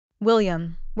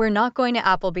William, we're not going to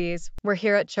Applebee's, we're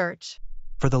here at church.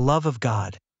 For the love of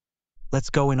God.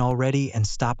 Let's go in already and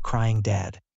stop crying,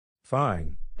 Dad.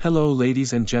 Fine. Hello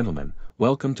ladies and gentlemen,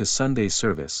 welcome to Sunday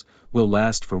service. Will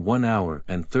last for 1 hour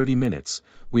and 30 minutes.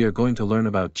 We are going to learn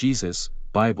about Jesus,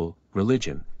 Bible,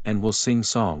 religion, and we'll sing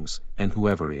songs, and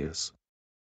whoever is.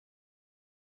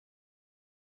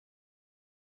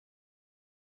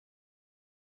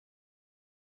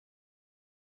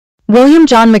 William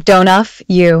John McDonough,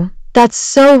 you. That's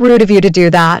so rude of you to do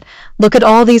that. Look at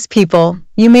all these people.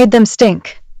 You made them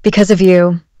stink. Because of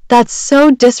you. That's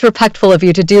so disrespectful of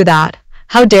you to do that.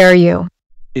 How dare you?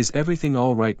 Is everything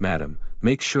all right, madam?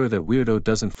 Make sure that Weirdo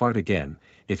doesn't fart again.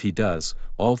 If he does,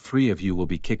 all 3 of you will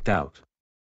be kicked out.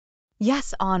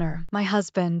 Yes, Honor, my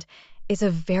husband, is a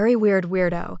very weird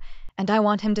weirdo, and I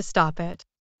want him to stop it.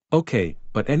 Okay,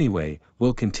 but anyway,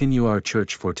 we'll continue our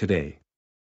church for today.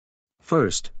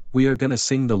 First, we are gonna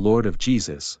sing the Lord of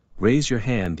Jesus. Raise your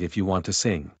hand if you want to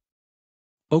sing.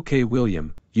 Okay,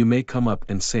 William, you may come up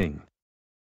and sing.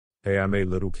 Hey, I'm a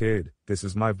little kid. This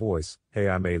is my voice. Hey,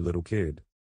 I'm a little kid.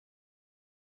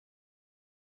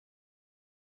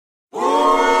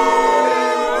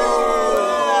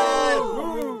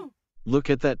 Look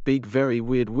at that big very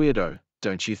weird weirdo,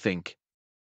 don't you think?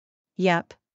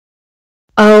 Yep.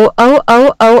 Oh.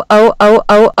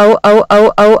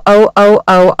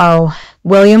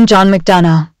 William John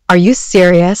McDonough, are you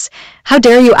serious? How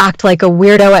dare you act like a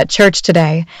weirdo at church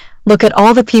today? Look at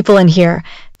all the people in here.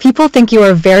 People think you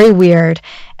are very weird,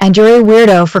 and you're a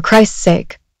weirdo for Christ's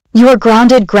sake. You are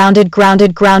grounded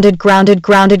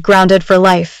for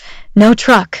life. No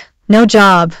truck, no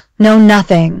job, no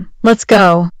nothing. Let's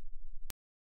go.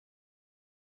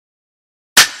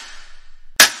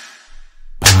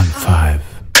 On 5.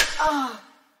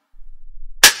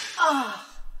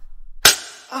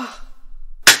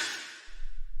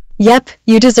 Yep,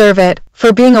 you deserve it.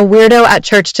 For being a weirdo at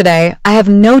church today, I have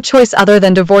no choice other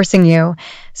than divorcing you.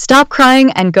 Stop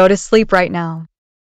crying and go to sleep right now.